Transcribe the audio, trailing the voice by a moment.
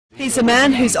He's a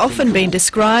man who's often been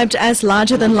described as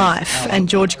larger than life, and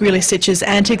George Grljusich's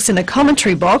antics in a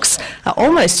commentary box are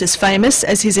almost as famous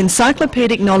as his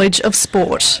encyclopaedic knowledge of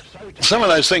sport. Some of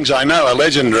those things I know are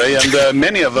legendary, and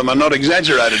many of them are not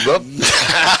exaggerated, Bob.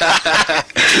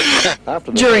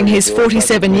 During his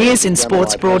 47 years in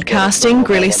sports broadcasting,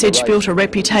 Grljusich built a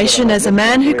reputation as a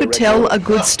man who could tell a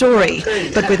good story,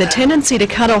 but with a tendency to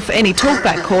cut off any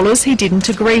talkback callers he didn't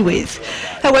agree with.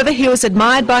 However, he was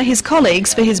admired by his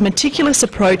colleagues for his meticulous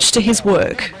approach to his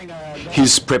work.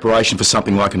 His preparation for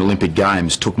something like an Olympic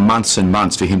Games took months and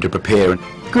months for him to prepare.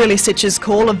 Grljusich's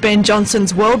call of Ben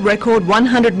Johnson's world record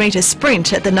 100-metre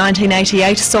sprint at the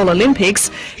 1988 Seoul Olympics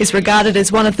is regarded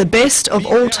as one of the best of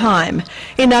all time.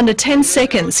 In under 10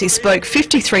 seconds he spoke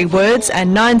 53 words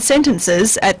and 9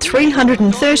 sentences at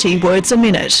 330 words a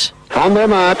minute. On their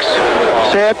marks,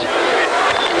 set,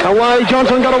 away,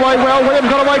 Johnson got away well, Williams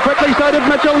got away quickly, so did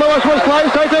Mitchell, Lewis was close,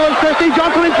 so too was Christie,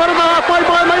 Johnson in front of the halfway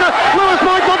by a metre, Lewis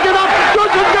might not get up,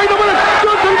 Johnson's going to win it,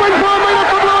 Johnson wins by a metre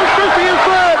from last, Christie is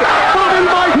third, followed in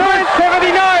by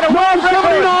 9.79, a world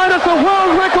record. It's a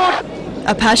world record.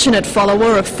 A passionate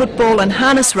follower of football and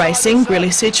harness racing,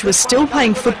 Grljusich was still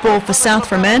playing football for South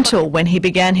Fremantle when he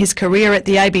began his career at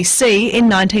the ABC in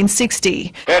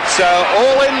 1960. It's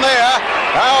all in there.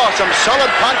 Oh, some solid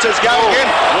punches going in.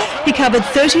 He covered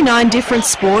 39 different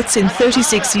sports in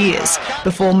 36 years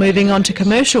before moving on to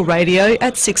commercial radio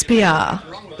at 6PR.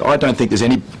 I don't think there's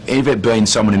ever been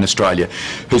someone in Australia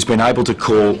who's been able to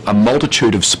call a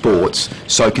multitude of sports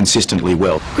so consistently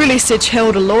well. Grljusich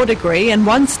held a law degree and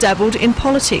once dabbled in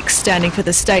politics, standing for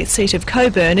the state seat of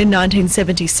Coburn in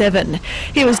 1977.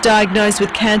 He was diagnosed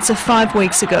with cancer 5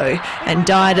 weeks ago and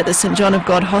died at the St John of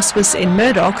God Hospice in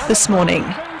Murdoch this morning.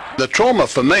 The trauma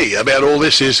for me about all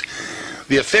this is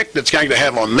the effect it's going to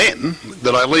have on them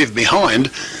that I leave behind.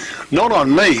 Not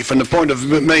on me from the point of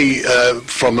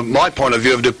from my point of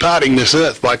view of departing this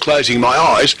earth by closing my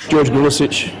eyes. George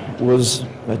Grljusich was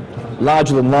a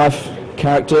larger-than-life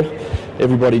character.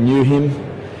 Everybody knew him.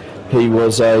 He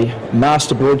was a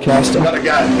master broadcaster. Gotta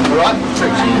go, all right?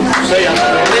 See ya.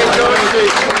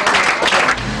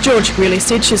 George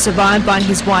Grljusich is survived by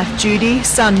his wife Judy,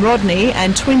 son Rodney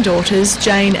and twin daughters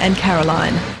Jane and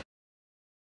Caroline.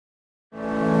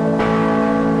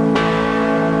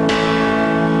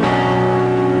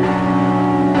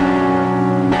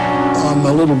 I'm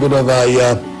a little bit of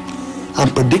a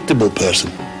unpredictable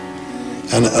person,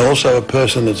 and also a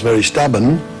person that's very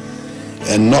stubborn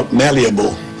and not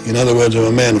malleable. In other words, I'm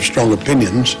a man of strong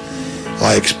opinions.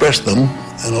 I express them,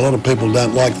 and a lot of people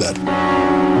don't like that.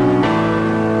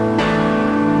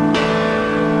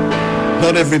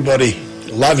 Not everybody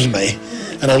loves me,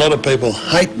 and a lot of people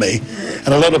hate me,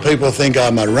 and a lot of people think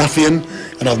I'm a ruffian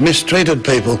and I've mistreated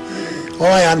people.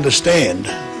 I understand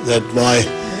that my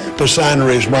persona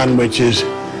is one which is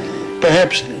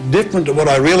perhaps different to what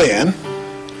I really am,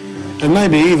 and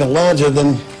maybe even larger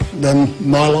than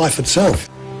my life itself.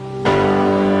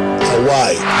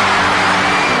 Away.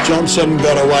 Johnson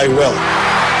got away well.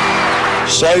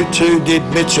 So too did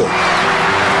Mitchell.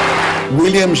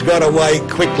 Williams got away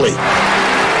quickly.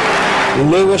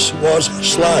 Lewis was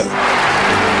slow.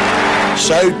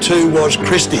 So too was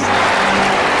Christie.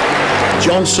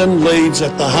 Johnson leads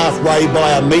at the halfway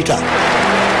by a metre.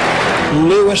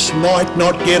 Lewis might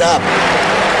not get up.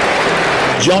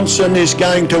 Johnson is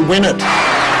going to win it.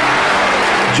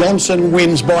 Johnson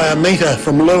wins by a metre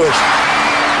from Lewis.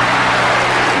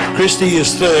 Christie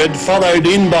is third, followed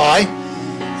in by,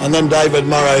 and then David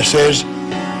Morrow says,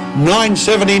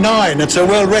 9.79, it's a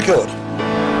world record.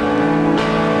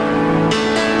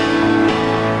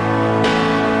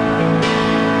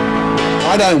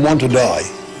 I don't want to die,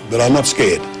 but I'm not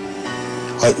scared.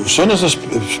 As soon as the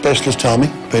specialist told me,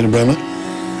 Peter Bremer,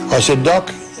 I said,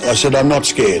 Doc, I said, I'm not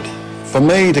scared. For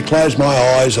me to close my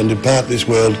eyes and depart this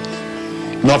world,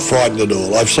 not frightened at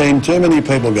all. I've seen too many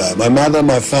people go. My mother,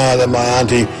 my father, my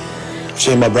auntie. I've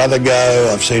seen my brother go.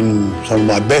 I've seen some of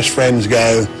my best friends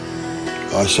go.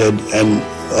 I said, and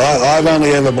I've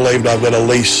only ever believed I've got a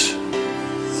lease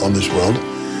on this world,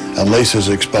 and leases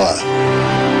expire.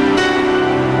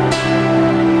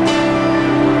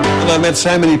 I met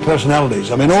so many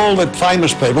personalities. I mean, all the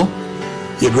famous people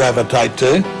you gravitate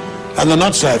to, and the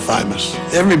not so famous.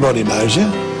 Everybody knows you.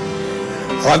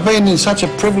 I've been in such a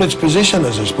privileged position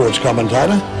as a sports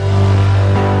commentator.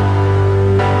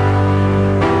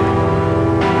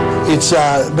 It's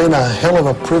been a hell of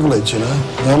a privilege, you know,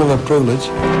 a hell of a privilege.